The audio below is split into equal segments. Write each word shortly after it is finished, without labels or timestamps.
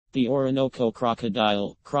The Orinoco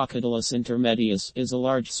crocodile, Crocodylus intermedius, is a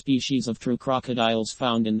large species of true crocodiles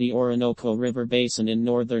found in the Orinoco River basin in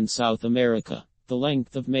northern South America. The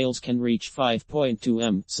length of males can reach 5.2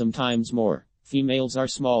 m, sometimes more. Females are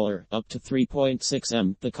smaller, up to 3.6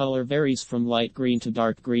 m. The color varies from light green to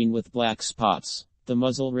dark green with black spots. The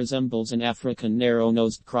muzzle resembles an African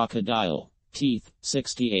narrow-nosed crocodile. Teeth,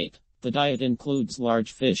 68. The diet includes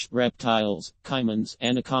large fish, reptiles, caimans,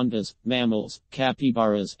 anacondas, mammals,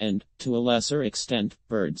 capybaras, and, to a lesser extent,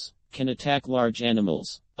 birds. Can attack large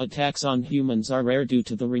animals. Attacks on humans are rare due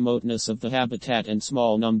to the remoteness of the habitat and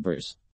small numbers.